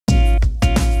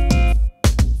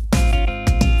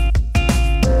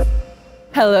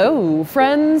Hello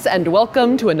friends, and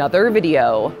welcome to another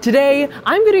video. Today,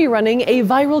 I'm gonna be running a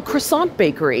viral croissant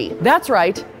bakery. That's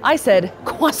right, I said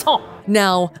croissant.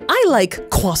 Now, I like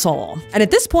croissant, and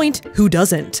at this point, who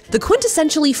doesn't? The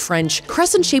quintessentially French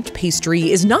crescent-shaped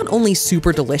pastry is not only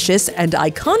super delicious and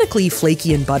iconically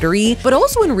flaky and buttery, but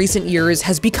also in recent years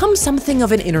has become something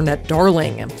of an internet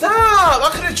darling. Stop! I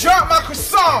could have dropped my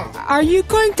croissant! Are you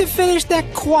going to finish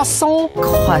that croissant?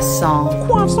 Croissant.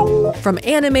 Croissant. From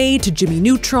anime to Jimmy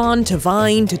Neutron to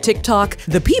Vine to TikTok,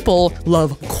 the people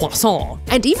love croissant.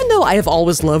 And even though I have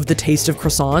always loved the taste of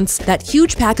croissants, that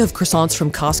huge pack of croissants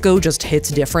from Costco just hits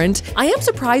different, I am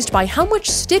surprised by how much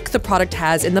stick the product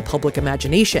has in the public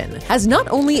imagination, as not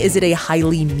only is it a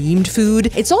highly memed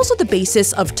food, it's also the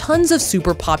basis of tons of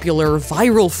super popular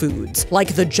viral foods,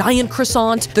 like the giant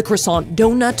croissant, the croissant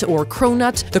donut or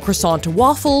cronut, the croissant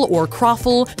waffle or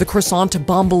croffle, the croissant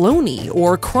bomboloni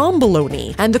or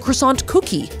cromboloni, and the croissant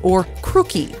cookie or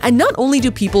crookie. And not only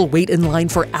do people wait in line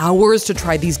for hours to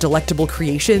try these delectable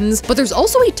creations, but there's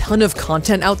also a ton of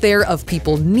content out there of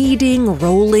people kneading,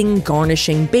 rolling,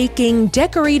 garnishing, baking,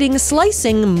 decorating,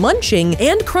 slicing, munching,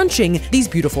 and crunching these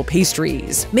beautiful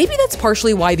pastries. Maybe that's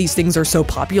partially why these things are so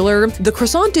popular. The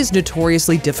croissant is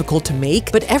notoriously difficult to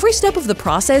make, but every step of the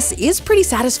process is pretty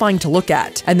satisfying to look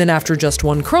at. And then after just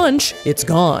one crunch, it's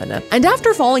gone. And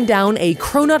after falling down a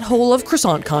cronut hole of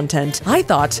croissant content, I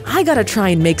thought, I gotta try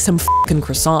and make some f***ing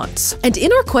croissants. And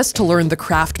in our quest to learn the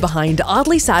craft behind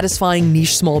oddly satisfying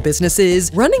niche small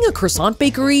businesses, running a croissant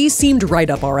bakery seemed right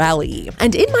up our alley.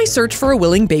 And in my search for a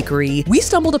willing bakery, we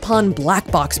stumbled upon Black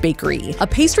Box Bakery, a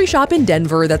pastry shop in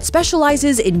Denver that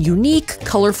specializes in unique,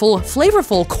 colorful,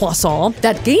 flavorful croissants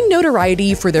that gain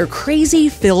notoriety for their crazy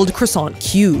filled croissant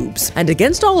cubes. And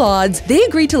against all odds, they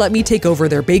agreed to let me take over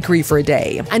their bakery for a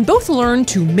day, and both learn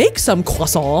to make some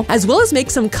croissant, as well as make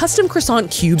some custom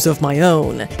croissant cubes of my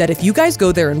own, that if you guys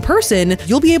go there in person,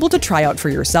 you'll be able to try out for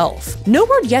yourself. No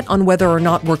word yet on whether or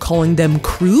not we're calling them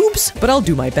croubes, but I'll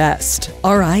do my best.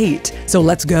 All right, so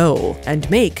let's go and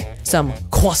make some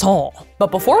croissant. But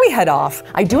before we head off,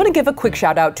 I do want to give a quick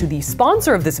shout out to the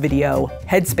sponsor of this video,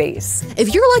 Headspace.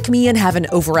 If you're like me and have an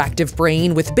overactive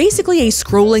brain with basically a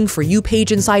scrolling For You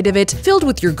page inside of it, filled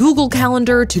with your Google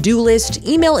Calendar, to-do list,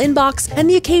 email inbox, and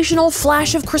the occasional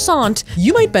flash of croissant,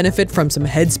 you might benefit from some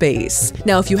Headspace.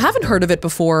 Now, if you haven't heard of it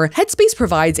before, Headspace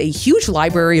provides a huge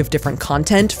library of different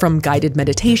content, from guided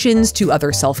meditations to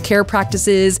other self-care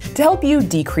practices, to help you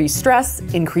decrease stress,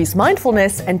 increase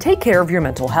mindfulness, and take care of your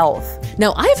mental health.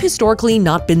 Now, I have historically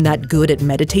not been that good at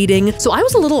meditating, so I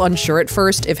was a little unsure at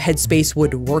first if Headspace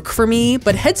would work for me,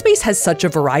 but Headspace has such a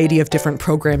variety of different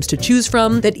programs to choose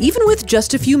from that even with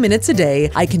just a few minutes a day,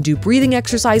 I can do breathing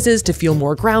exercises to feel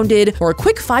more grounded, or a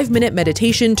quick 5-minute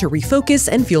meditation to refocus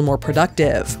and feel more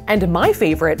productive. And my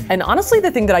favorite, and honestly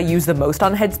the thing that I use the most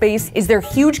on Headspace, is their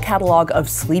huge catalog of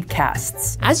sleep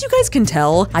casts. As you guys can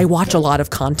tell, I watch a lot of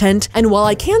content, and while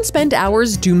I can spend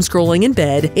hours doom scrolling in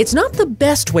bed, it's not the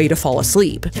best way to fall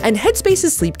asleep. And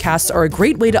Headspace's sleepcasts are a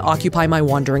great way to occupy my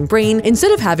wandering brain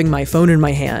instead of having my phone in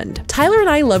my hand. Tyler and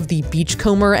I love the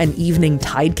Beachcomber and Evening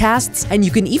Tidecasts, and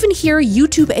you can even hear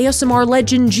YouTube ASMR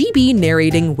legend GB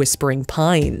narrating Whispering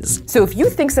Pines. So if you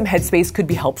think some Headspace could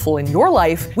be helpful in your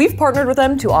life, we've partnered with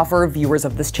them to offer viewers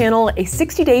of this channel a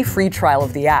 60-day free trial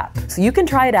of the app, so you can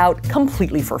try it out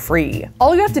completely for free.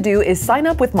 All you have to do is sign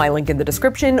up with my link in the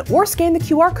description or scan the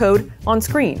QR code on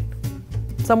screen.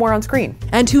 Somewhere on screen.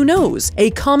 And who knows,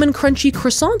 a common crunchy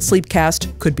croissant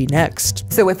sleepcast could be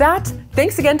next. So with that,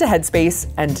 thanks again to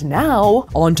Headspace, and now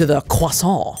on to the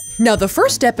croissant. Now, the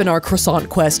first step in our croissant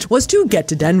quest was to get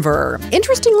to Denver.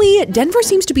 Interestingly, Denver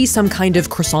seems to be some kind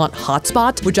of croissant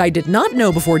hotspot, which I did not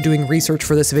know before doing research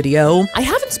for this video. I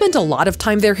haven't spent a lot of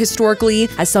time there historically.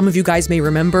 As some of you guys may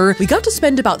remember, we got to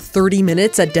spend about 30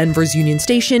 minutes at Denver's Union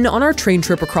Station on our train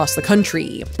trip across the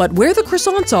country. But where the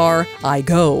croissants are, I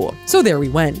go. So there we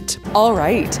went. All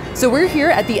right, so we're here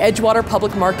at the Edgewater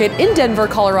Public Market in Denver,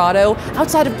 Colorado,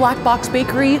 outside of Black Box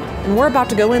Bakery, and we're about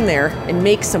to go in there and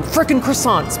make some frickin'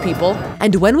 croissants, people.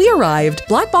 And when we arrived,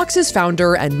 Black Box's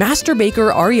founder and master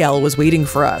baker Ariel was waiting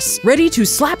for us, ready to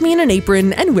slap me in an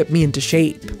apron and whip me into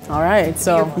shape. All right,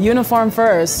 so uniform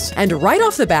first. And right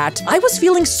off the bat, I was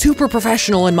feeling super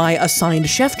professional in my assigned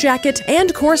chef jacket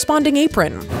and corresponding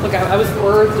apron. Look, I was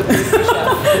birthed to be a chef.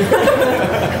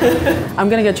 I'm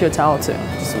gonna get you a towel too.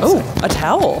 Oh, a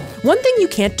towel. One thing you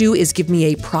can't do is give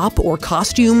me a prop or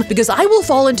costume, because I will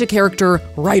fall into character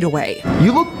right away.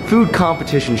 You look food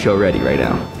competition show ready right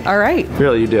now. All right.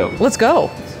 Really, you do. Let's go.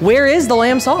 Where is the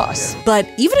lamb sauce? But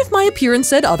even if my appearance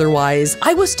said otherwise,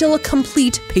 I was still a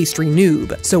complete pastry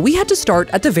noob, so we had to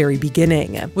start at the very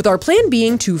beginning, with our plan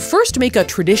being to first make a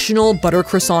traditional butter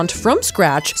croissant from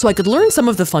scratch so I could learn some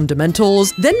of the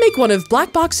fundamentals, then make one of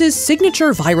Black Box's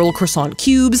signature viral croissant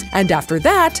cubes, and after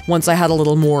that, once I had a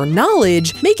little more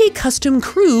knowledge, make a custom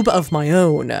crube of my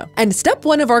own. And step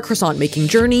 1 of our croissant making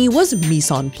journey was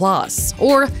mise en place,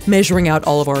 or measuring out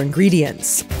all of our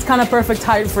ingredients. It's kind of perfect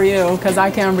height for you because I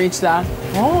can't reach that.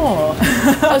 Oh,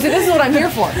 so this is what I'm here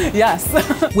for. Yes.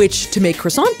 Which, to make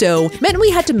croissant dough, meant we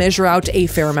had to measure out a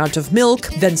fair amount of milk,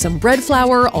 then some bread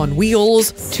flour on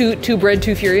wheels. Too bread,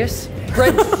 too furious?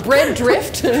 Bread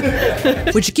drift?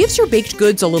 Which gives your baked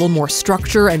goods a little more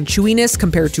structure and chewiness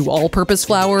compared to all-purpose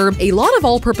flour. A lot of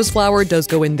all-purpose flour does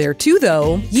go in there too,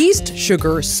 though. Yeast,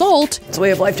 sugar, salt. It's a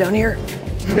way of life down here.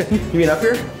 You mean up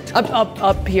here?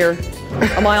 Up here.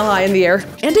 A mile high in the air.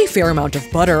 And a fair amount of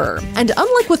butter. And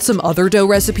unlike with some other dough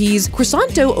recipes,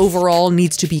 croissant dough overall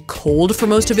needs to be cold for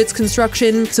most of its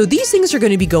construction, so these things are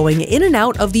going to be going in and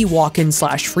out of the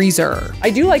walk-in/freezer. I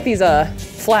do like these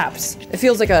flaps. It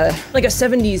feels like a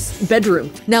 70s bedroom.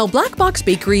 Now, Black Box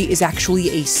Bakery is actually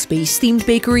a space-themed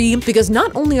bakery because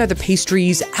not only are the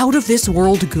pastries out of this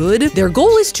world good, their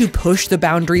goal is to push the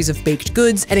boundaries of baked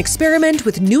goods and experiment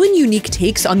with new and unique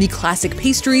takes on the classic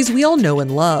pastries we all know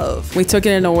and love. We took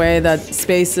it in a way that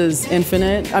space is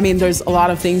infinite. I mean, there's a lot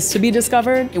of things to be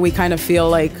discovered. We kind of feel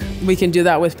like we can do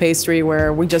that with pastry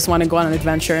where we just want to go on an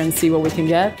adventure and see what we can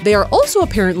get. They are also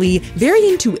apparently very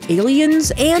into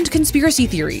aliens and conspiracy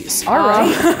theories. All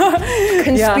right.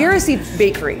 Conspiracy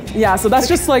bakery. Yeah, so that's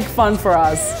just like fun for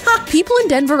us. People in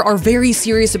Denver are very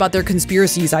serious about their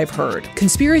conspiracies, I've heard.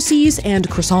 Conspiracies and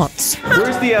croissants.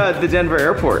 Where's the Denver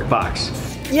airport box?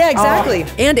 Yeah, exactly.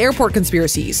 And airport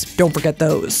conspiracies. Don't forget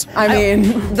those. I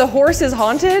mean, The horse is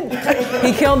haunted?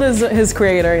 he killed his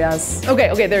creator, yes.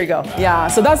 Okay, there you go. Yeah,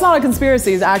 so that's not a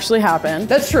conspiracy, it actually happened.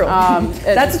 That's true.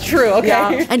 That's true, okay.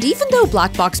 Yeah. And even though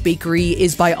Black Box Bakery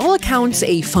is by all accounts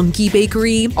a funky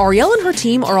bakery, Arielle and her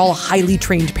team are all highly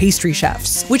trained pastry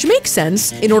chefs, which makes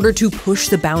sense. In order to push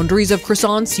the boundaries of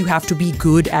croissants, you have to be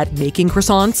good at making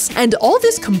croissants. And all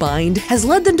this combined has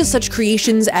led them to such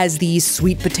creations as the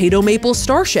sweet potato maple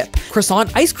starship,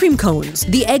 croissant ice cream cones,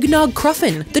 the eggnog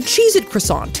cruffin, the Cheez-It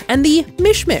croissant, and the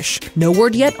mish-mish. No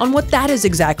word yet on what that is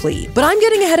exactly, but I'm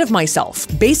getting ahead of myself.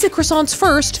 Basic croissants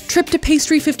first, trip to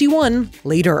pastry 51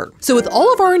 later. So with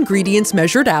all of our ingredients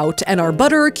measured out and our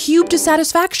butter cubed to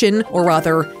satisfaction, or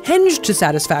rather, henged to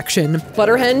satisfaction.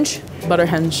 Butter henge? Butter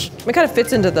henge. It kind of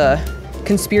fits into the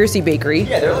conspiracy bakery.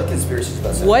 Yeah, they're like conspiracies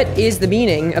about stuff. What is the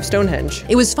meaning of Stonehenge?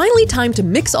 It was finally time to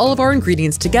mix all of our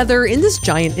ingredients together in this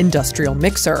giant industrial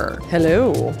mixer.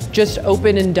 Hello. Just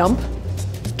open and dump?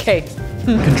 Okay.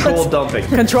 Controlled dumping.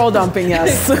 Control dumping,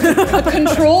 yes. A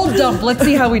controlled dump. Let's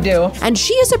see how we do. And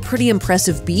she is a pretty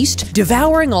impressive beast,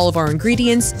 devouring all of our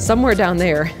ingredients, Somewhere down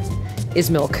there is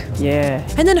milk. Yeah.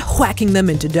 and then whacking them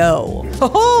into dough.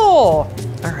 Oh!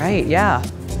 All right, yeah.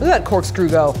 Look at that corkscrew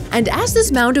go. And as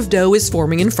this mound of dough is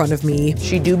forming in front of me,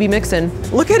 She do be mixing.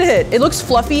 Look at it. It looks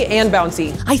fluffy and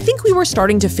bouncy. I think we were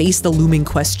starting to face the looming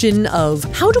question of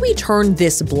how do we turn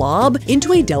this blob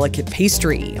into a delicate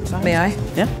pastry? May I?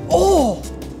 Yeah. Oh!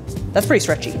 That's pretty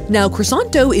stretchy. Now,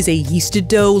 croissant dough is a yeasted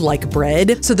dough like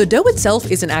bread, so the dough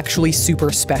itself isn't actually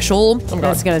super special.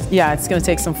 It's gonna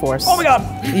take some force. Oh my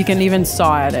god! You can even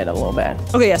saw at it a little bit.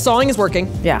 Okay, yeah, sawing is working.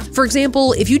 Yeah. For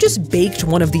example, if you just baked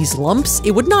one of these lumps,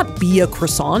 it would not be a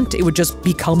croissant, it would just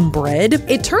become bread.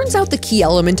 It turns out the key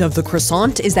element of the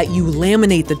croissant is that you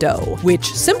laminate the dough,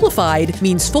 which, simplified,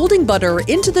 means folding butter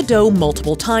into the dough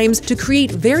multiple times to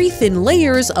create very thin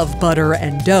layers of butter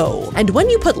and dough. And when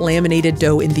you put laminated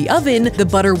dough in the oven, the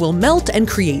butter will melt and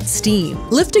create steam,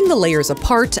 lifting the layers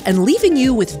apart and leaving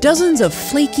you with dozens of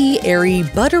flaky, airy,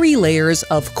 buttery layers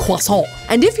of croissant.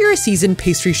 And if you're a seasoned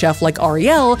pastry chef like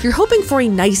Arielle, you're hoping for a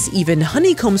nice, even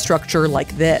honeycomb structure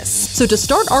like this. So to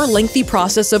start our lengthy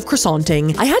process of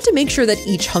croissanting, I had to make sure that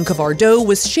each hunk of our dough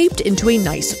was shaped into a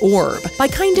nice orb by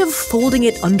kind of folding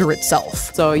it under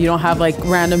itself. So you don't have like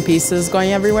random pieces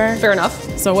going everywhere. Fair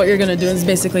enough. So what you're gonna do is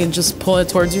basically just pull it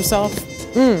towards yourself.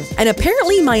 And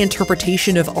apparently my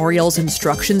interpretation of Arielle's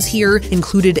instructions here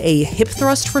included a hip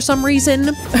thrust for some reason.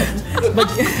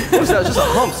 Was that just a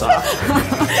hump sock?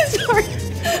 Sorry.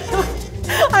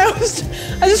 I was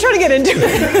just trying to get into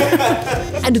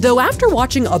it. And though after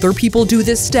watching other people do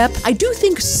this step, I do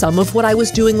think some of what I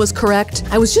was doing was correct,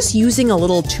 I was just using a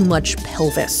little too much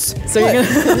pelvis. So you're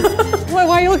gonna Why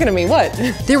are you looking at me? What?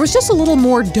 There was just a little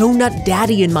more donut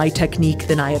daddy in my technique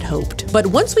than I had hoped. But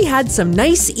once we had some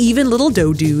nice, even little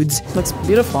dough dudes, looks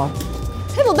beautiful.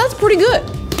 Hey, well, that's pretty good.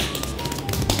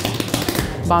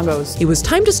 Bongos. It was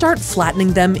time to start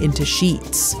flattening them into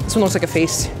sheets. This one looks like a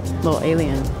face. Little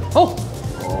alien. Oh,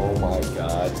 Oh my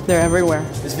god. They're everywhere.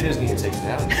 This video's gonna get taken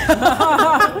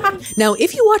down. Now,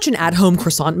 if you watch an at-home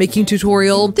croissant making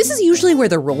tutorial, this is usually where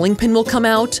the rolling pin will come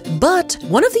out, but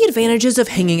one of the advantages of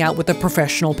hanging out with a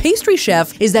professional pastry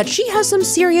chef is that she has some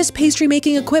serious pastry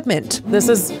making equipment. This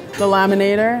is the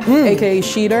laminator, aka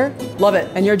sheeter. love it.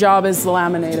 And your job is the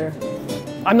laminator.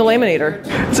 I'm the laminator.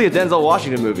 It's like a Denzel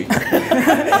Washington movie.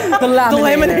 The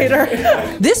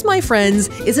laminator. This, my friends,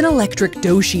 is an electric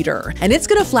dough sheeter, and it's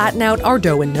gonna flatten out our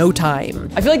dough in no time.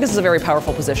 I feel like this is a very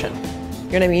powerful position.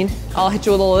 You know what I mean? I'll hit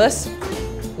you with a little of this, a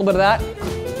little bit of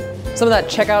that, some of that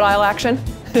checkout aisle action.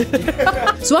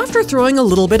 So after throwing a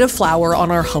little bit of flour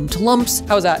on our humped lumps,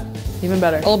 How was that? Even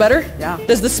better. A little better? Yeah.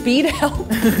 Does the speed help?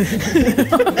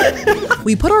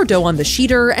 we put our dough on the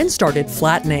sheeter and started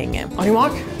flattening. On your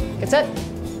walk, get set,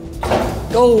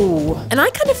 go. And I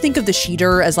kind of think of the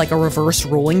sheeter as like a reverse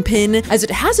rolling pin, as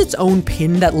it has its own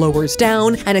pin that lowers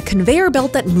down and a conveyor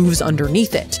belt that moves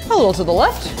underneath it, A little to the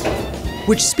left,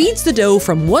 which speeds the dough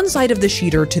from one side of the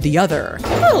sheeter to the other,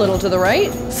 a little to the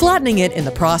right. flattening it in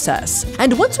the process.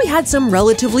 And once we had some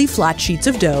relatively flat sheets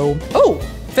of dough, Oh,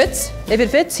 fits. If it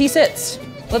fits, he sits.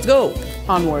 Let's go.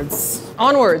 Onwards.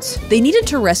 Onwards. they needed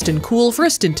to rest and cool for a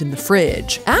stint in the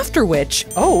fridge, after which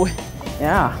Oh,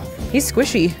 Yeah. he's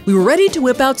squishy. we were ready to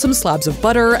whip out some slabs of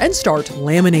butter and start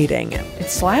laminating.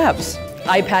 It's slabs.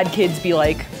 iPad kids be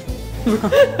like,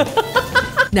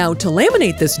 Now, to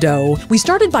laminate this dough, we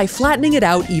started by flattening it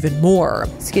out even more,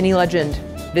 skinny legend,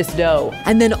 this dough.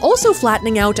 and then also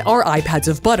flattening out our iPads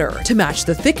of butter to match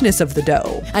the thickness of the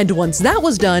dough. And once that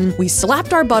was done, we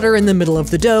slapped our butter in the middle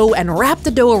of the dough and wrapped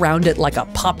the dough around it like a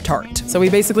Pop-Tart. So we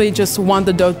basically just want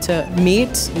the dough to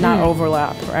meet, not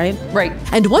overlap, right? Right.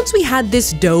 And once we had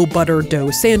this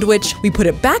dough-butter-dough sandwich, we put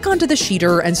it back onto the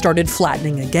sheeter and started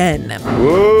flattening again,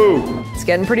 Whoa! It's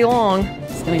getting pretty long.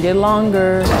 It's gonna get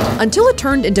longer. until it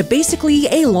turned into basically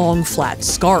a long, flat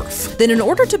scarf. Then in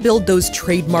order to build those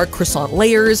trademark croissant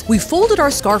layers, we folded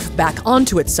our scarf back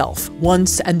onto itself,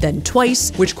 once and then twice,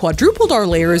 which quadrupled our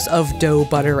layers of dough,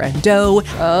 butter, and dough,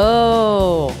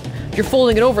 Oh, you're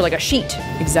folding it over like a sheet.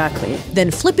 Exactly. then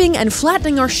flipping and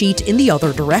flattening our sheet in the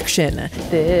other direction.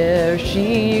 There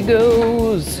she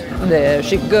goes. There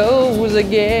she goes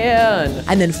again.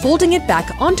 And then folding it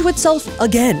back onto itself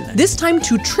again, this time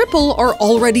to triple our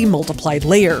already multiplied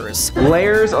layers.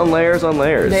 Layers on layers on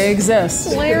layers. They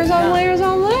exist. Layers on layers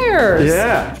on layers.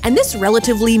 Yeah. And this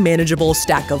relatively manageable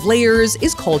stack of layers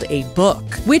is called a book,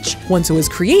 which, once it was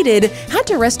created, had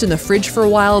to rest in the fridge for a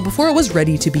while before it was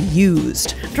ready to be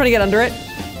used. I'm trying to get under it.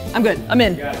 I'm good. I'm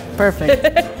in.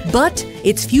 Perfect. But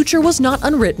its future was not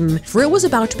unwritten, for it was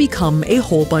about to become a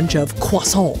whole bunch of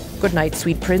croissants. Good night,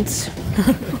 sweet prince.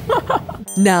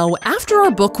 Now, after our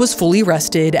book was fully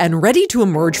rested and ready to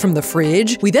emerge from the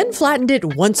fridge, we then flattened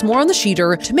it once more on the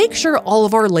sheeter to make sure all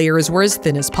of our layers were as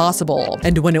thin as possible.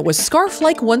 And when it was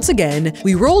scarf-like once again,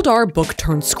 we rolled our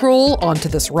book-turned-scroll onto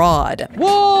this rod,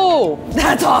 Whoa,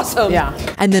 that's awesome. Yeah.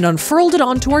 and then unfurled it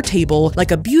onto our table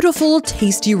like a beautiful,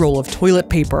 tasty roll of toilet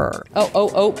paper.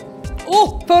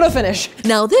 Oh, photo finish.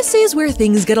 Now this is where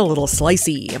things get a little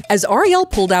slicey, as Ariel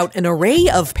pulled out an array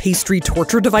of pastry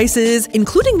torture devices,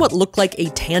 including what looked like a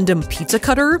tandem pizza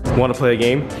cutter, Want to play a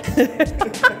game?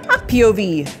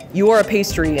 POV, you are a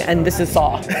pastry and this is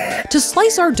saw. to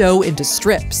slice our dough into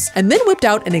strips, and then whipped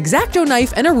out an X-Acto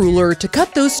knife and a ruler to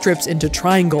cut those strips into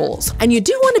triangles. And you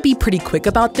do want to be pretty quick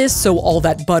about this so all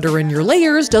that butter in your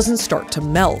layers doesn't start to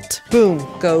melt. Boom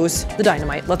goes the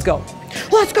dynamite. Let's go.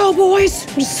 Let's go, boys.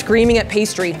 I'm just screaming at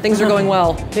pastry. Things are going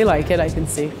well. They like it, I can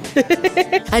see.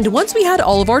 And once we had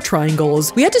all of our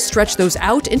triangles, we had to stretch those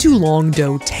out into long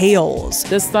dough tails.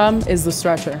 This thumb is the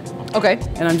stretcher, Okay,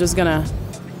 and I'm just gonna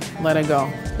let it go.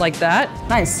 like that.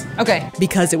 Nice. Okay.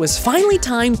 Because it was finally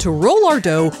time to roll our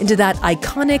dough into that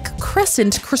iconic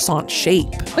crescent croissant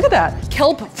shape. Look at that.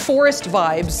 Kelp forest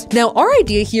vibes. Now, our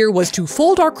idea here was to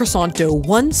fold our croissant dough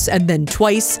once and then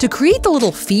twice to create the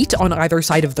little feet on either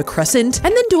side of the crescent,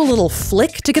 and then do a little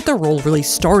flick to get the roll really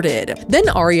started. Then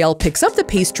Ariel picks up the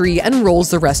pastry and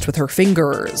rolls the rest with her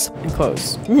fingers. And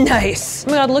close. Nice.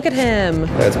 Oh my god, look at him.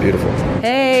 That's beautiful.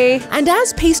 Hey. And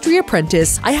as pastry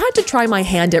apprentice, I had to try my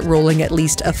hand at rolling at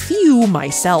least a few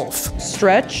myself.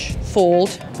 Stretch, fold,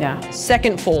 Yeah.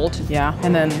 second fold, Yeah.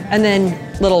 And and then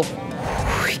little.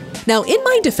 Now, in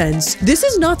my defense, this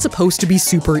is not supposed to be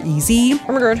super easy.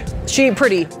 Oh my god. She ain't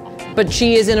pretty, but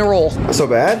she is in a roll. Not so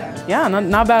bad. Yeah,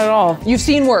 not bad at all. You've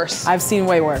seen worse. I've seen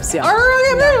way worse, yeah.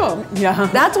 Yeah.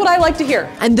 That's what I like to hear.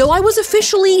 And though I was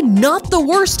officially not the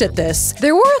worst at this,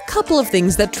 there were a couple of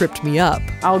things that tripped me up.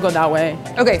 I'll go that way.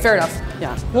 Okay, fair enough.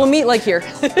 Yeah. We'll meet like here.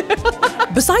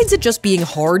 Besides it just being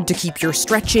hard to keep your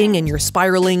stretching and your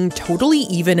spiraling totally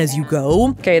even as you go.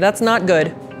 Okay, that's not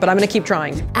good, but I'm gonna keep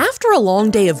trying. After a long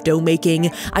day of dough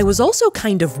making, I was also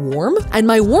kind of warm, and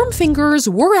my warm fingers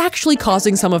were actually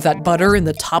causing some of that butter in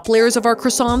the top layers of our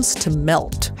croissants to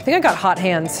melt. I think I got hot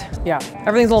hands. Yeah.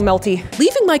 Everything's a little melty.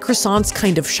 Leaving my croissants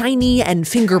kind of shiny and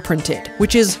fingerprinted,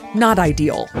 which is not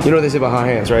ideal. You know what they say about hot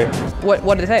hands, right?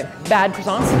 What did they say? Bad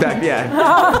croissants?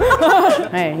 Yeah.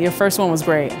 Hey, your first one was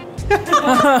great.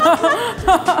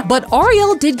 But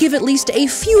Ariel did give at least a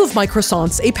few of my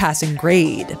croissants a passing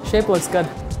grade. Shape looks good.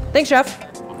 Thanks, chef.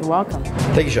 You're welcome.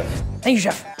 Thank you, chef. Thank you,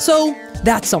 chef. So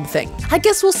that's something. I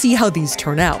guess we'll see how these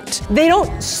turn out. They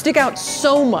don't stick out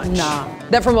so much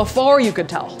that from afar you could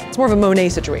tell. It's more of a Monet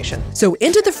situation. So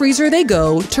into the freezer they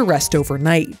go to rest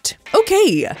overnight.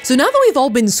 Okay, so now that we've all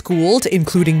been schooled,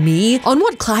 including me, on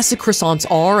what classic croissants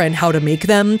are and how to make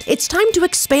them, it's time to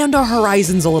expand our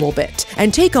horizons a little bit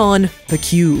and take on the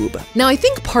cube. Now, I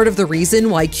think part of the reason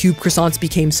why cube croissants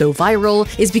became so viral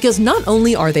is because not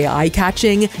only are they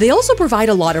eye-catching, they also provide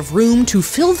a lot of room to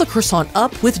fill the croissant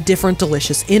up with different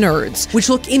delicious innards, which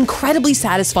look incredibly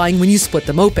satisfying when you split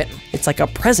them open. It's like a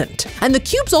present. And the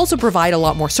cubes also provide a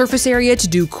lot more surface area to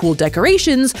do cool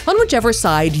decorations on whichever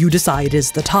side you decide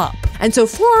is the top. And so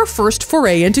for our first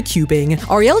foray into cubing,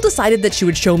 Ariel decided that she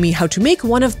would show me how to make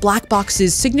one of Black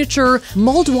Box's signature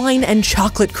mulled wine and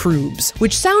chocolate croubes,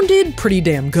 which sounded pretty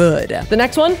damn good. The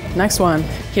next one? Next one.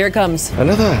 Here it comes.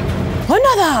 Another.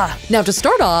 Now to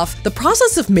start off, the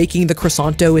process of making the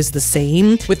croissant dough is the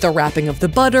same, with the wrapping of the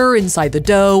butter inside the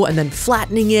dough and then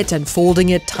flattening it and folding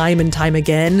it time and time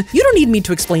again. You don't need me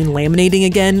to explain laminating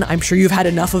again, I'm sure you've had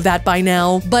enough of that by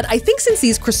now. But I think since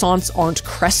these croissants aren't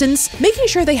crescents, making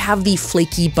sure they have the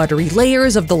flaky, buttery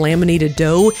layers of the laminated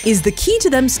dough is the key to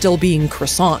them still being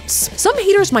croissants. Some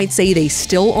haters might say they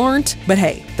still aren't, but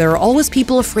hey, there are always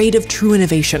people afraid of true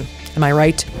innovation. Am I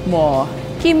right? More.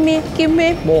 Give me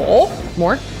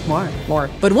more.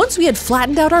 But once we had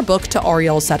flattened out our book to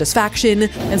Ariel's satisfaction,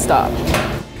 And stop.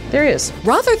 There he is.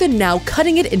 rather than now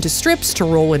cutting it into strips to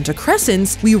roll into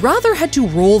crescents, we rather had to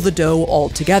roll the dough all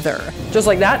together Just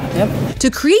like that? Yep. to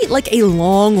create like a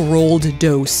long rolled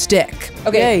dough stick.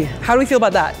 Okay, Yay. how do we feel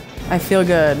about that? I feel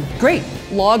good. Great.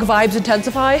 Log vibes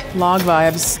intensify. Log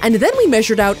vibes. And then we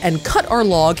measured out and cut our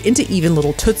log into even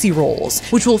little Tootsie Rolls,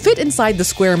 which will fit inside the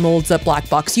square molds that Black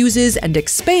Box uses and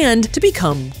expand to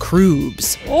become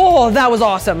croubes. Oh, that was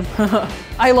awesome.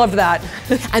 I loved that.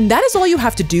 And that is all you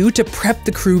have to do to prep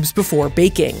the croubes before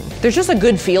baking. There's just a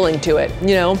good feeling to it,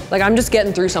 you know? Like I'm just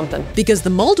getting through something. Because the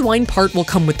mulled wine part will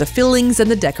come with the fillings and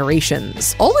the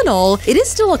decorations. All in all, it is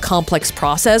still a complex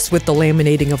process with the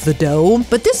laminating of the dough,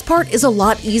 but this part is a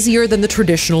lot easier than the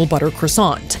traditional butter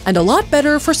croissant, and a lot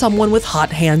better for someone with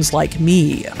hot hands like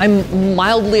me. I'm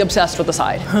mildly obsessed with the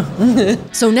side.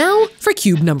 So now for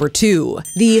cube number 2,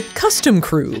 the custom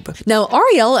crube. Now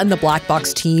Ariel and the Black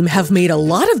Box team have made a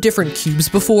lot of different cubes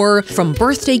before, from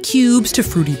birthday cubes to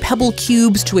fruity pebble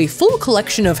cubes to a full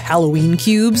collection of Halloween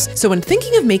cubes. So when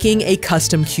thinking of making a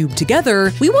custom cube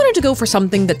together, we wanted to go for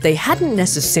something that they hadn't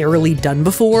necessarily done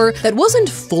before, that wasn't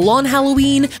full on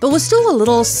Halloween, but was still a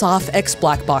little soft X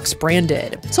Black Box branded.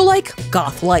 So like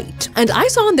Goth Light. And I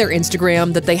saw on their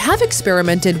Instagram that they have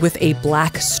experimented with a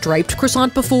black striped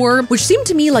croissant before, which seemed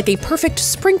to me like a perfect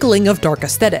sprinkling of dark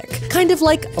aesthetic. Kind of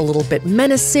like a little bit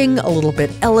menacing, a little bit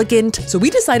elegant. So we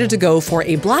decided to go for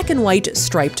a black and white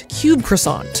striped cube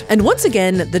croissant. And once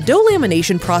again, the dough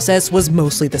lamination process was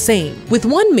mostly the same, with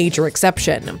one major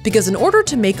exception, because in order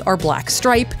to make our black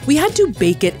stripe, we had to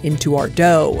bake it into our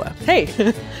dough. Hey,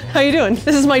 how you doing?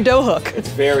 This is my dough hook. It's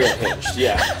very unhinged,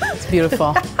 yeah. It's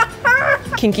beautiful.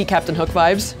 Kinky Captain Hook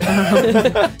vibes.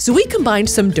 So we combined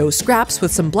some dough scraps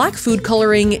with some black food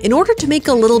coloring in order to make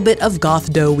a little bit of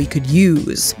goth dough we could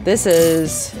use. This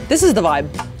is the vibe.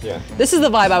 Yeah. This is the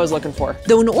vibe I was looking for.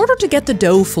 Though in order to get the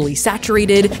dough fully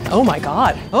saturated, Oh my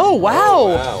God. Oh wow. Oh,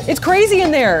 wow. It's crazy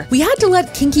in there. we had to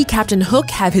let kinky Captain Hook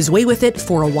have his way with it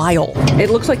for a while. It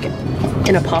looks like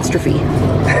an apostrophe.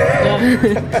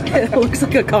 It looks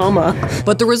like a comma.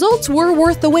 But the results were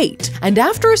worth the wait, and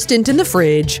after a stint in the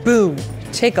fridge, Boom.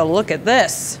 Take a look at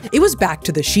this. it was back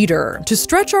to the sheeter to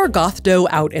stretch our goth dough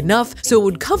out enough so it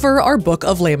would cover our book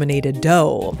of laminated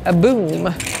dough. A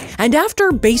boom. And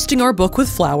after basting our book with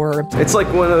flour, It's like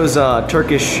one of those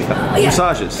Turkish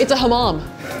massages. It's a hammam.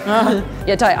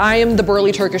 Yeah, Ty, I am the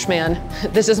burly Turkish man.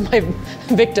 This is my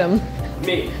victim.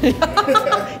 Me.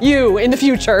 You, in the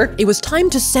future. It was time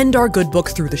to send our good book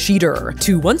through the sheeter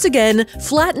to once again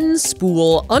flatten,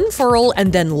 spool, unfurl,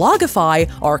 and then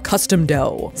logify our custom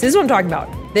dough. So this is what I'm talking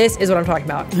about. This is what I'm talking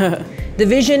about. The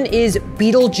vision is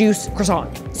Beetlejuice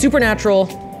croissant.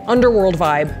 Supernatural, underworld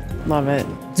vibe. Love it.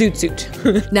 Zoot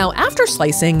zoot. Now, after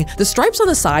slicing, the stripes on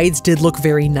the sides did look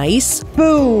very nice.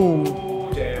 Boom.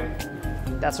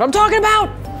 That's what I'm talking about.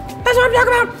 That's what I'm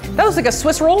talking about! That looks like a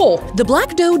Swiss roll. The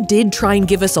black dough did try and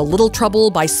give us a little trouble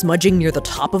by smudging near the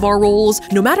top of our rolls,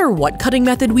 no matter what cutting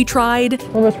method we tried. A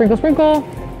little bit of sprinkle, sprinkle.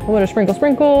 A little bit of sprinkle,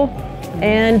 sprinkle.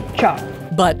 And chop.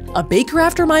 But a baker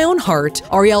after my own heart,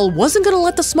 Ariel wasn't gonna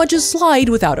let the smudges slide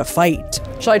without a fight.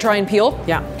 Shall I try and peel?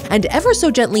 Yeah. And ever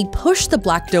so gently push the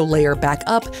black dough layer back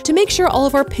up to make sure all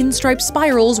of our pinstripe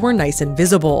spirals were nice and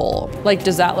visible. Like,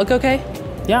 does that look okay?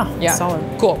 Yeah.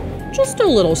 Solid. Cool. Just a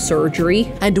little surgery.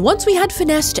 And once we had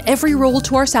finessed every roll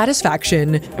to our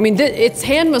satisfaction, I mean, it's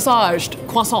hand massaged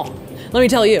croissant. Let me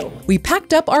tell you. we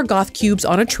packed up our goth cubes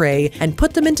on a tray and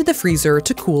put them into the freezer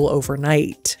to cool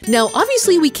overnight. Now,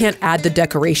 obviously we can't add the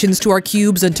decorations to our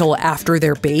cubes until after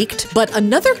they're baked, but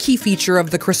another key feature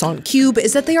of the croissant cube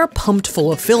is that they are pumped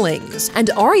full of fillings,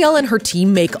 and Ariel and her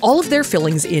team make all of their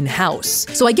fillings in-house.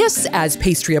 So I guess as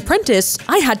pastry apprentice,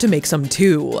 I had to make some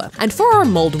too. And for our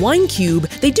mulled wine cube,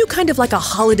 they do kind of like a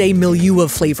holiday milieu of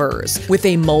flavors, with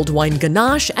a mulled wine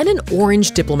ganache and an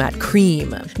orange diplomat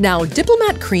cream. Now,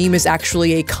 diplomat cream is actually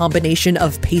a combination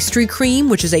of pastry cream,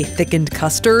 which is a thickened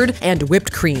custard, and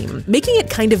whipped cream, making it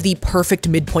kind of the perfect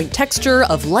midpoint texture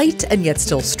of light and yet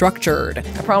still structured.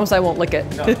 I promise I won't lick it.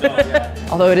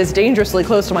 Although it is dangerously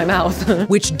close to my mouth.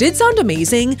 Which did sound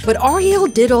amazing, but Ariel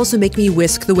did also make me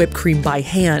whisk the whipped cream by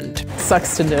hand.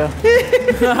 Sucks to do.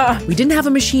 We didn't have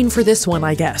a machine for this one,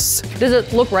 I guess. Does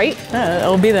it look right?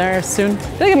 It'll be there soon. I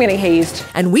feel like I'm getting hazed.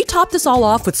 And we topped this all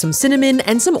off with some cinnamon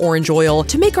and some orange oil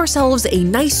to make ourselves a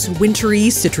nice wintry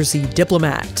citrusy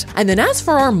diplomat. And then as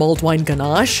for our mulled wine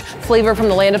ganache, Flavor from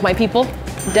the land of my people,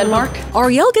 Denmark.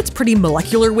 Ariel gets pretty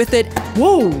molecular with it.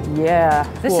 Whoa! Yeah,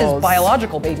 this Cool. is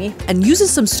biological, baby. And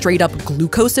uses some straight up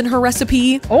glucose in her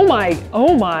recipe, Oh my.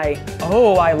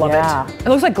 Oh, I love Yeah. it. It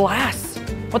looks like glass.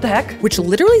 What the heck? which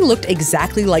literally looked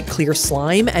exactly like clear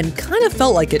slime and kind of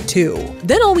felt like it too.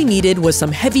 Then all we needed was some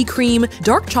heavy cream,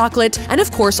 dark chocolate, and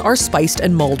of course our spiced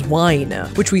and mulled wine,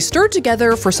 which we stirred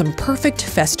together for some perfect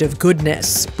festive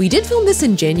goodness. We did film this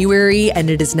in January and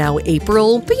it is now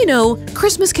April, but you know,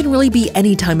 Christmas can really be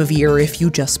any time of year if you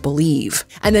just believe.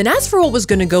 And then as for what was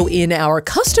gonna go in our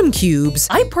custom cubes,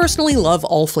 I personally love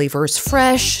all flavors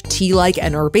fresh, tea-like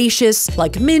and herbaceous,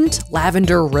 like mint,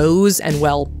 lavender, rose, and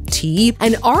well, tea.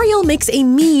 And Ariel makes a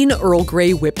mean Earl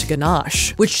Grey whipped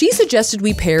ganache, which she suggested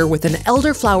we pair with an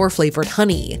elderflower flavored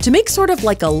honey to make sort of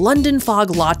like a London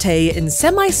fog latte in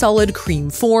semi-solid cream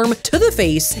form to the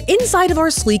face inside of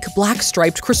our sleek black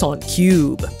striped croissant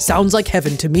cube. Sounds like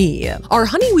heaven to me. Our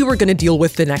honey we were gonna deal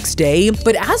with the next day,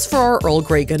 but as for our Earl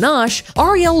Grey ganache,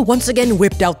 Ariel once again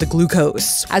whipped out the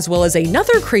glucose, as well as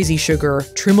another crazy sugar,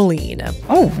 trimoline.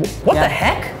 Oh, what Yeah. the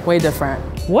heck? Way different.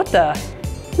 What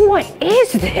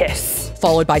is this?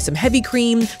 Followed by some heavy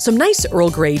cream, some nice Earl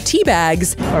Grey tea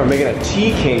bags, Oh, we're making a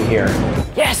tea king here.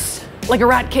 Yes, like a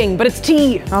rat king, but it's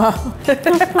tea. I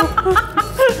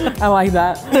like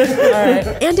that. All right.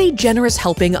 and a generous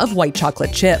helping of white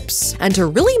chocolate chips. And to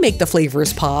really make the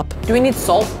flavors pop, Do we need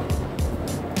salt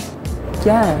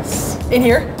Yes. in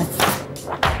here?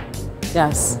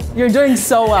 Yes. You're doing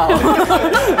so well.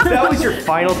 That was your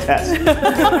final test.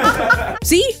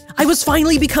 see, I was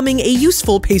finally becoming a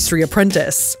useful pastry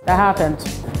apprentice. That happened.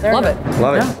 There Love you it. go.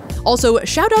 Love it. Also,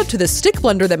 shout out to the stick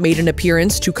blender that made an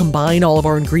appearance to combine all of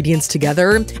our ingredients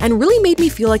together and really made me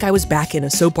feel like I was back in a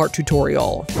soap art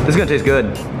tutorial. This is gonna taste good.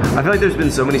 I feel like there's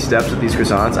been so many steps with these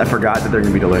croissants, I forgot that they're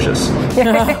gonna be delicious. We've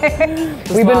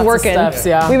been lots of working. steps,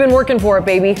 yeah. We've been working for it,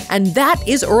 baby. And that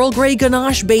is Earl Grey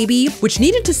ganache, baby, which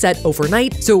needed to set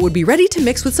overnight so it would be ready to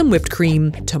mix with some whipped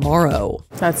cream tomorrow.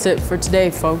 That's it for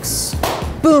today, folks.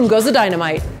 Boom goes the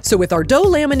dynamite. So with our dough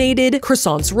laminated,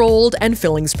 croissants rolled, and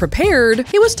fillings prepared,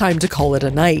 it was time to call it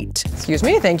a night. Excuse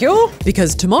me, thank you.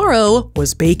 Because tomorrow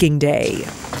was baking day.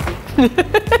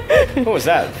 What was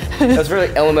that? That's very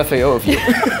LMFAO of you.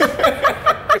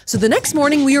 So the next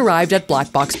morning we arrived at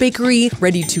Black Box Bakery,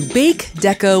 ready to bake,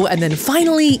 deco, and then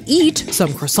finally eat some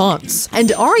croissants.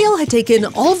 And Ariel had taken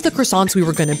all of the croissants we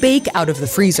were gonna bake out of the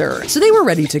freezer, so they were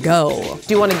ready to go.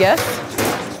 Do you want to guess?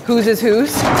 Whose is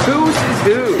whose? Whose is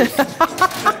whose?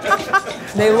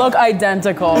 They look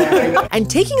identical. And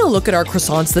taking a look at our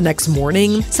croissants the next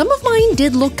morning, some of mine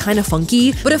did look kind of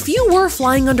funky, but a few were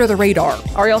flying under the radar.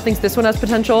 Ariel thinks this one has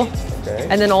potential. Okay.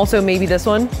 And then also maybe this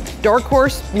one. Dark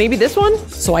horse, maybe this one?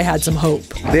 So I had some hope.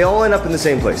 They all end up in the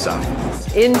same place, Sam.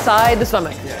 Inside the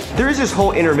stomach. There is this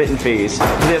whole intermittent phase. They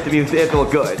have to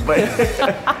look good, but.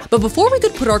 But before we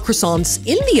could put our croissants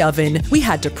in the oven, we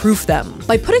had to proof them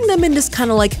by putting them in this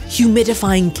kind of like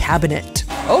humidifying cabinet.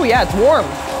 Oh yeah, it's warm.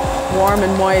 Warm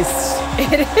and moist.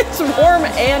 It is warm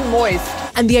and moist.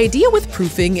 And the idea with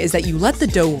proofing is that you let the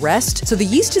dough rest so the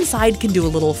yeast inside can do a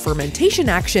little fermentation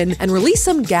action and release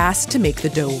some gas to make the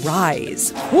dough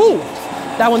rise. Woo!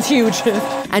 That one's huge.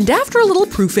 And after a little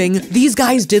proofing, these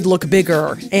guys did look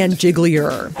bigger and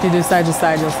jigglier. If you do side to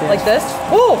side, you'll see it. Like this?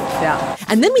 Oh! Yeah.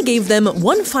 And then we gave them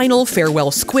one final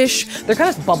farewell squish. They're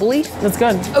kind of bubbly. That's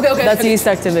good. Okay. That's yeast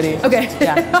activity. Okay.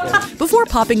 Yeah. Before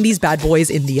popping these bad boys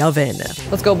in the oven.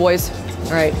 Let's go, boys.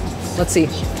 All right, let's see.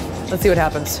 Let's see what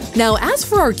happens. Now, as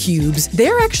for our cubes,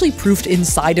 they're actually proofed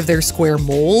inside of their square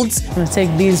molds. I'm gonna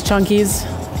take these chunkies,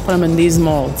 put them in these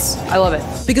molds. I love it.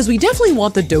 Because we definitely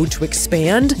want the dough to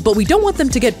expand, but we don't want them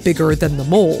to get bigger than the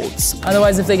molds.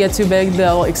 Otherwise, if they get too big,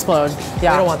 they'll explode.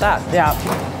 Yeah. We don't want that.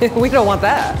 Yeah. We don't want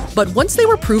that. But once they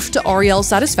were proofed to Ariel's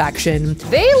satisfaction,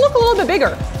 they look a little bit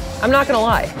bigger. I'm not gonna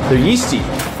lie. They're yeasty.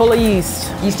 Full of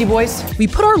yeast. Yeasty boys. we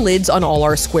put our lids on all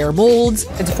our square molds.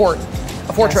 It's a fort.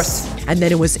 A fortress. Yes. And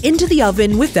then it was into the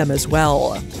oven with them as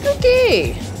well.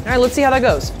 Okay. All right, let's see how that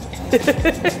goes.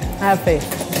 I have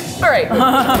faith. All right,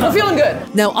 we're feeling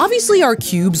good. Now, obviously our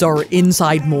cubes are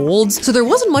inside molds, so there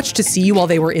wasn't much to see while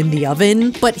they were in the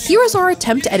oven, but here is our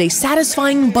attempt at a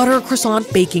satisfying butter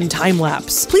croissant baking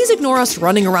time-lapse. Please ignore us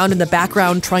running around in the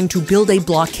background trying to build a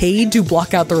blockade to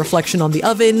block out the reflection on the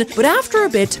oven, but after a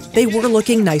bit, they were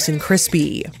looking nice and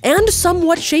crispy. And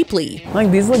somewhat shapely. Like,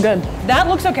 these look good. That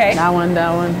looks okay. That one.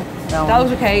 That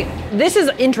looks okay. This is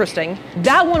interesting.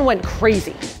 That one went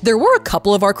crazy. There were a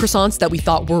couple of our croissants that we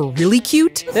thought were really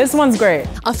cute. This one's great.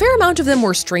 A fair amount of them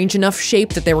were strange enough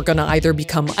shape that they were gonna either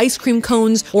become ice cream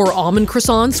cones or almond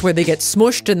croissants where they get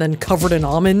smushed and then covered in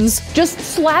almonds. Just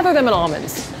slather them in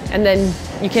almonds, and then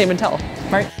you can't even tell.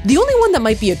 Right? The only one that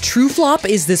might be a true flop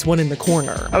is this one in the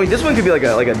corner. I mean, this one could be like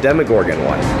a Demogorgon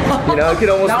one. You know, it could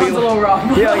almost That be one's a little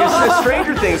rough. Yeah, like a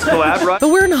Stranger Things collab, right? But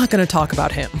we're not gonna talk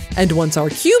about him. And once our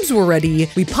cubes were ready,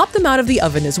 we popped them out of the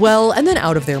oven as well and then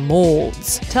out of their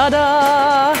molds.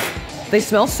 Ta-da! They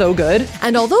smell so good.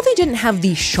 And although they didn't have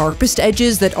the sharpest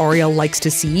edges that Ariel likes to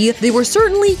see, they were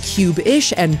certainly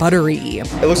cube-ish and buttery.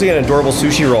 It looks like an adorable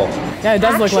sushi roll. Yeah, it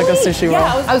does look like a sushi roll.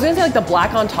 Yeah, I was gonna say like the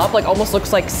black on top like almost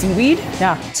looks like seaweed.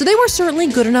 Yeah. So they were certainly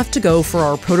good enough to go for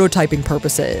our prototyping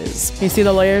purposes. You see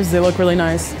the layers? They look really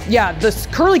nice. Yeah, this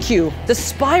curly Q, the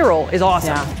spiral is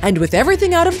awesome. Yeah. And with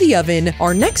everything out of the oven,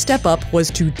 our next step up was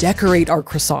to decorate our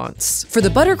croissants. For the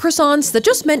butter croissants, that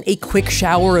just meant a quick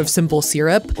shower of simple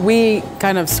syrup, We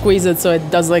kind of squeeze it so it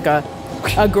does like a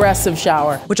aggressive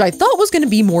shower. which I thought was gonna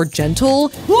be more gentle,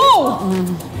 Whoa!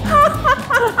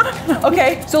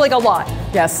 Okay, so like a lot.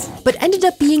 Yes. but ended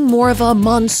up being more of a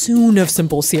monsoon of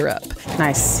simple syrup.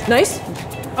 Nice. Nice?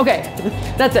 Okay,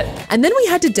 that's it. And then we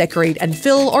had to decorate and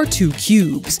fill our 2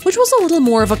 cubes, which was a little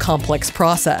more of a complex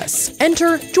process.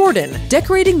 Enter Jordan,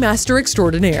 decorating master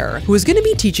extraordinaire, who is gonna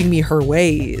be teaching me her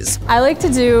ways. I like to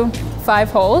do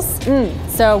 5 holes,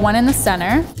 so one in the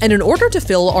center. And in order to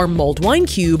fill our mulled wine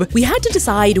cube, we had to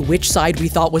decide which side we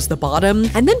thought was the bottom,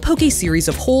 and then poke a series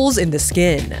of holes in the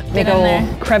skin. Make in a little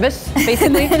there. crevice,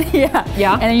 basically. Yeah.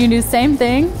 Yeah. And then you do the same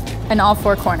thing in all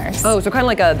 4 corners. Oh, so kind of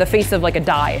like the face of like a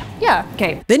die. Yeah.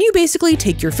 Okay. Then you basically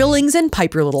take your fillings and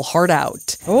pipe your little heart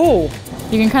out. Oh,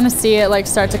 You can kind of see it like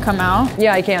start to come out.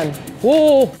 yeah, I can.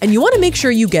 Whoa. And you want to make sure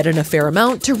you get in a fair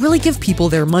amount to really give people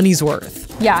their money's worth.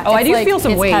 Yeah. Oh, I it's do like- feel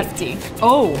some it's weight. hefty.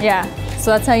 Oh. Yeah. So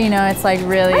that's how you know it's like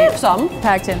really I have some.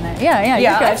 packed in there. Yeah, Yeah,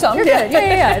 you're good. I have some. You're good.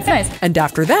 Yeah, it's nice. And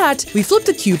after that, we flipped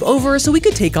the cube over so we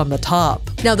could take on the top.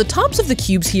 Now, the tops of the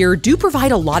cubes here do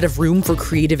provide a lot of room for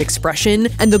creative expression,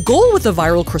 and the goal with the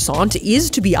viral croissant is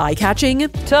to be eye-catching.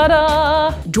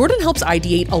 Ta-da! Jordan helps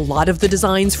ideate a lot of the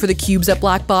designs for the cubes at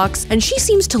Black Box, and she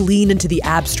seems to lean into the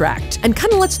abstract and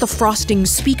kind of lets the frosting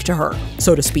speak to her,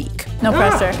 so to speak. No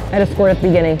pressure. I had a squirt at the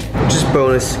beginning. Just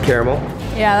bonus caramel.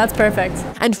 Yeah, that's perfect.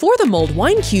 And for the mulled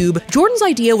wine cube, Jordan's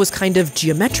idea was kind of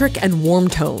geometric and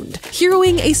warm-toned,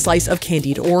 heroing a slice of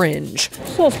candied orange Just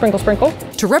a little sprinkle, sprinkle.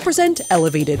 to represent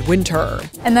elevated winter.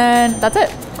 And then that's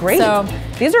it. Great. So,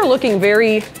 These are looking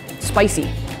very spicy.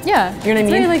 yeah. You know what I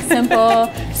it's mean? very like simple,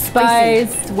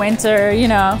 spiced, winter, you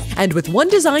know. And with one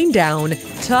design down,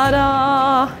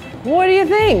 Ta-da! What do you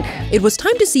think? It was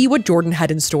time to see what Jordan had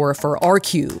in store for our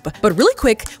cube. But really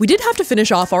quick, we did have to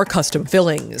finish off our custom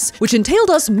fillings, which entailed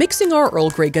us mixing our Earl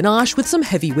Grey ganache with some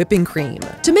heavy whipping cream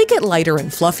to make it lighter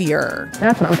and fluffier.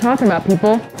 That's what I'm talking about,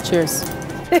 people. Cheers.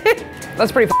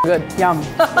 That's pretty good. Yum.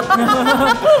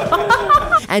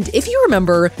 And if you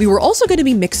remember, we were also going to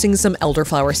be mixing some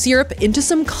elderflower syrup into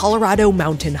some Colorado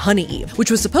mountain honey, which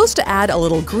was supposed to add a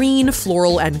little green,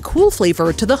 floral, and cool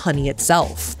flavor to the honey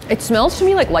itself. It smells to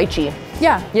me like lychee.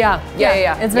 Yeah.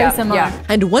 Yeah. It's very similar. Yeah.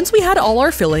 And once we had all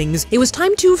our fillings, it was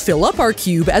time to fill up our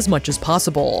cube as much as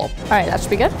possible, All right, that should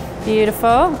be good.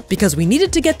 Beautiful. because we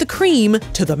needed to get the cream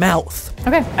to the mouth.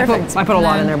 Okay, perfect. I put a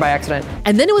lot in there by accident.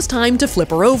 And then it was time to flip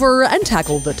her over and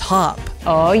tackle the top.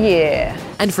 Oh yeah.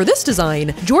 And for this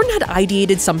design, Jordan had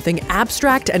ideated something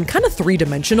abstract and kind of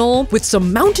three-dimensional, with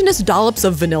some mountainous dollops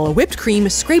of vanilla whipped cream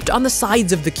scraped on the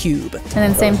sides of the cube. And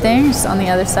then same thing, just on the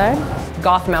other side.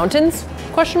 Goth Mountains?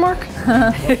 Question mark?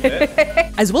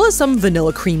 As well as some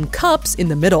vanilla cream cups in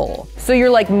the middle, So you're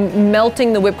like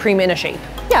melting the whipped cream in a shape.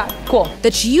 Yeah. Cool.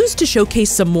 that she used to showcase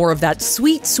some more of that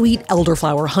sweet, sweet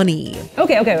elderflower honey.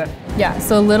 Okay. Yeah,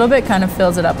 so a little bit kind of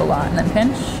fills it up a lot and then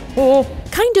pinch. Cool.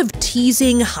 Kind of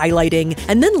teasing, highlighting,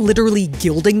 and then literally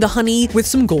gilding the honey with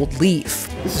some gold leaf.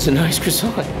 This is a nice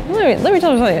croissant. Let me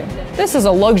tell you something. This is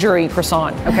a luxury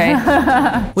croissant, okay?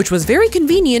 Which was very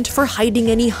convenient for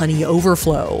hiding any honey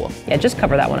overflow. Yeah, just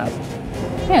cover that one up.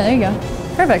 Yeah, there you go.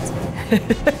 Perfect.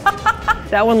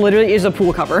 That one literally is a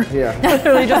pool cover. Yeah.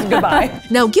 Literally just goodbye.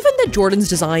 Now, given that Jordan's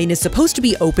design is supposed to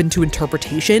be open to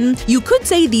interpretation, you could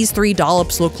say these 3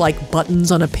 dollops look like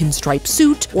buttons on a pinstripe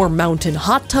suit or mountain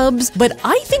hot tubs, but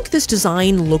I think this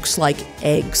design looks like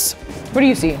eggs. What do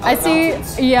you see? I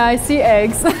see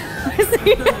eggs.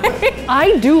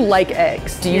 I do like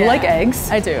eggs. Do you like eggs?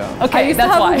 I do. Okay, I used that's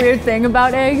to have why. a weird thing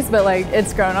about eggs, but like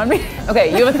it's grown on me.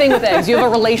 Okay, you have a thing with eggs. You have a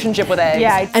relationship with eggs.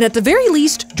 Yeah. And at the very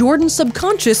least, Jordan's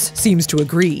subconscious seems to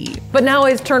agree. But now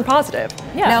it's turned positive.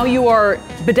 Yeah. Now you are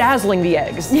bedazzling the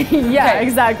eggs. Yeah, Okay.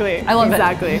 exactly. I love it.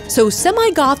 exactly. So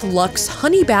semi-goth luxe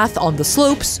honey bath on the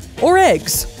slopes, or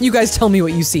eggs? You guys tell me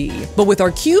what you see. But with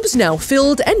our cubes now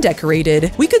filled and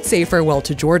decorated, we could say farewell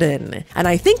to Jordan. And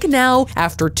I think now,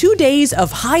 after 2 days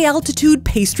of high-altitude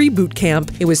pastry boot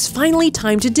camp, it was finally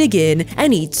time to dig in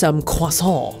and eat some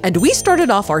croissant. And we started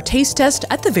off our taste test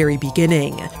at the very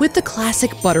beginning, with the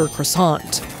classic butter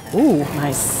croissant. Ooh,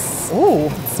 nice. Ooh,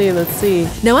 let's see.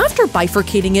 Now, after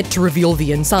bifurcating it to reveal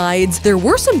the insides, there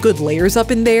were some good layers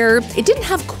up in there. It didn't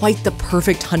have quite the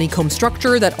perfect honeycomb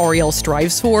structure that Ariel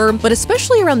strives for, but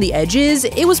especially around the edges,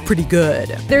 it was pretty good.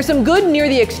 There's some good near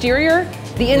the exterior.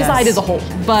 The inside Yes. is a hole.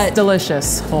 But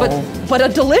Delicious whole. but a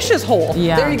delicious hole.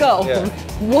 Yeah. There you go. Yeah.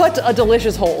 What a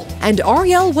delicious hole. And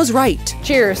Ariel was right.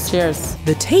 Cheers. Cheers.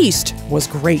 The taste was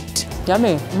great.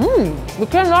 Yummy. We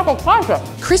can't knock a classic.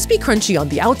 Crispy crunchy on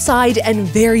the outside and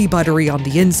very buttery on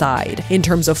the inside, in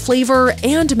terms of flavor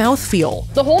and mouthfeel.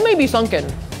 The hole may be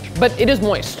sunken, but it is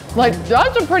moist. Like,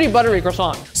 that's a pretty buttery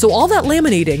croissant. So all that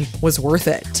laminating was worth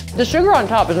it. The sugar on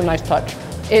top is a nice touch.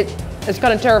 It's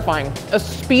kind of terrifying. A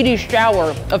speedy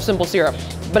shower of simple syrup,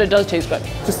 but it does taste good.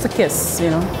 Just a kiss,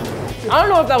 you know. I don't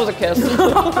know if that was a kiss.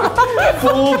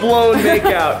 Full-blown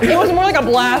makeout. It was more like a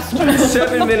blast.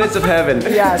 7 minutes of heaven.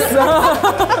 Yes.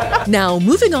 Now,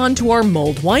 moving on to our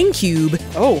mulled wine cube.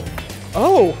 Oh.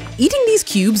 Eating these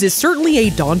cubes is certainly a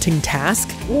daunting task,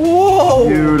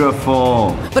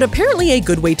 Beautiful. but apparently a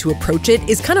good way to approach it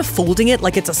is kind of folding it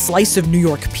like it's a slice of New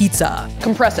York pizza.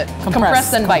 Compress it.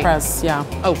 Compress and bite. Compress, yeah.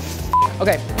 Oh,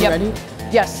 okay. You ready?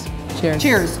 Yes. Cheers.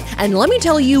 Cheers. And let me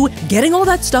tell you, getting all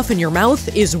that stuff in your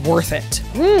mouth is worth it.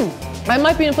 I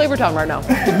might be in Flavor Town right now.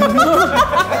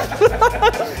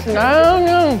 I don't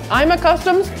know. I'm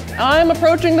accustomed. I'm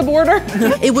approaching the border.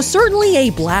 It was certainly a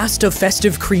blast of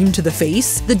festive cream to the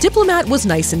face. The Diplomat was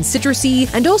nice and citrusy,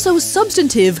 and also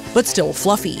substantive, but still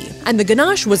fluffy. And the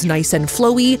ganache was nice and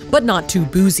flowy, but not too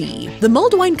boozy. The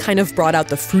mulled wine kind of brought out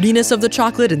the fruitiness of the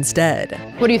chocolate instead.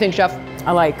 What do you think, Chef?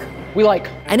 I like. We like.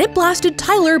 And it blasted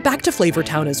Tyler back to Flavor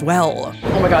Town as well.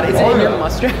 Oh my God, it's in your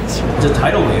mustache. It's a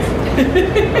tidal wave.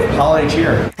 Holiday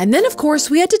cheer. And then, of course,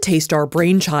 we had to taste our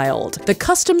brainchild, the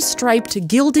custom striped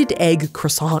gilded egg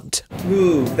croissant.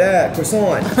 Ooh, that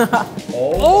croissant.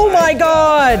 Oh my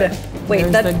God. Wait,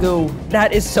 There's the goo.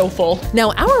 That is so full.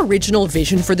 Now, our original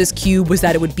vision for this cube was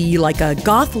that it would be like a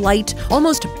goth light,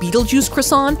 almost Beetlejuice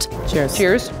croissant, Cheers.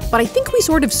 Cheers. but I think we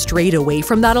sort of strayed away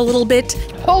from that a little bit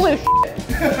Holy shit.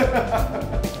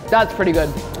 That's pretty good.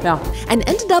 Yeah. and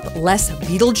ended up less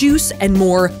Beetlejuice and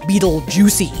more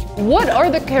BeetleJUICY. What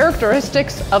are the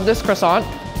characteristics of this croissant?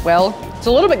 Well, it's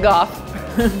a little bit goth,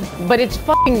 but it's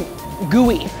fucking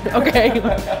gooey, okay?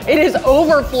 It is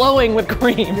overflowing with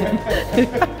cream.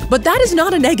 But that is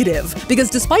not a negative, because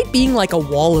despite being like a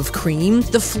wall of cream,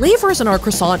 the flavors in our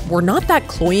croissant were not that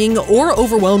cloying or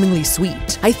overwhelmingly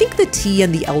sweet. I think the tea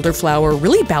and the elderflower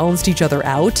really balanced each other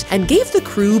out and gave the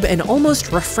crube an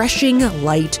almost refreshing,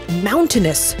 light,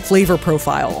 mountainous flavor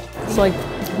profile. It's like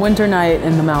winter night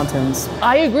in the mountains.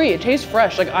 I agree, it tastes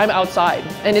fresh, like I'm outside,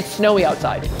 and it's snowy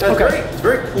outside. It's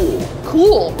very cool.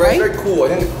 Cool, right? Very cool.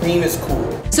 I think the cream is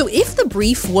cool. So if the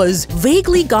brief was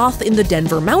vaguely goth in the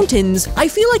Denver mountains, I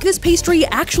feel like this pastry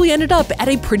actually ended up at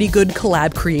a pretty good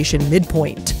collab creation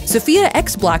midpoint. Safiya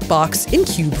x Black Box in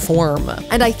cube form.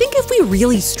 And I think if we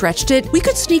really stretched it, we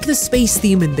could sneak the space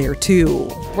theme in there too.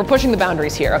 We're pushing the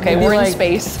boundaries here, okay? Maybe We're in like-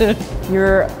 space.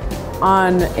 You're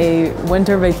on a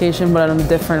winter vacation, but on a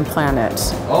different planet.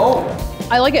 Oh.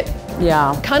 I like it.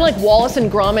 Yeah. Kind of like Wallace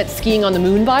and Gromit skiing on the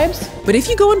moon vibes. But if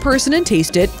you go in person and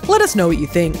taste it, let us know what you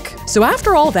think. So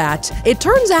after all that, it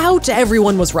turns out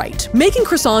everyone was right. Making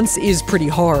croissants is pretty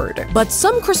hard, but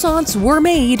some croissants were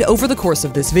made over the course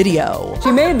of this video.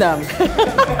 She made them.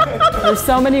 There's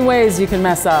so many ways you can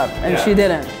mess up, and she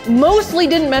didn't. Mostly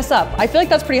didn't mess up. I feel like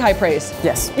that's pretty high praise.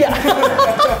 Yes.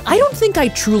 I don't think I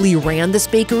truly ran this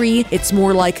bakery. It's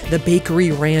more like the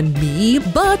bakery ran me,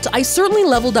 but I certainly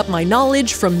leveled up my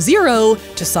knowledge from 0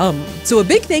 to some. So a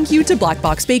big thank you to Black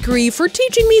Box Bakery for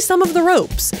teaching me some of the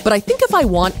ropes. But I think if I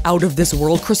want out of this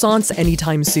world croissants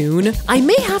anytime soon, I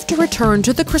may have to return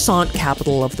to the croissant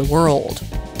capital of the world,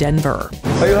 Denver.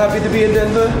 Are you happy to be in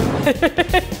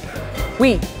Denver?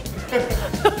 We.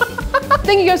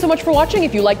 Thank you guys so much for watching.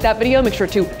 If you liked that video, make sure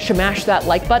to shamash that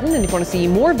like button. And if you want to see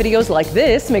more videos like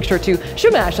this, make sure to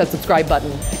shamash that subscribe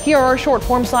button. Here are our short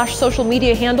form / social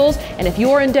media handles. And if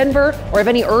you're in Denver or have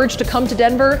any urge to come to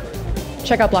Denver,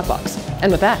 check out Black Box.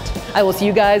 And with that, I will see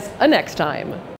you guys next time.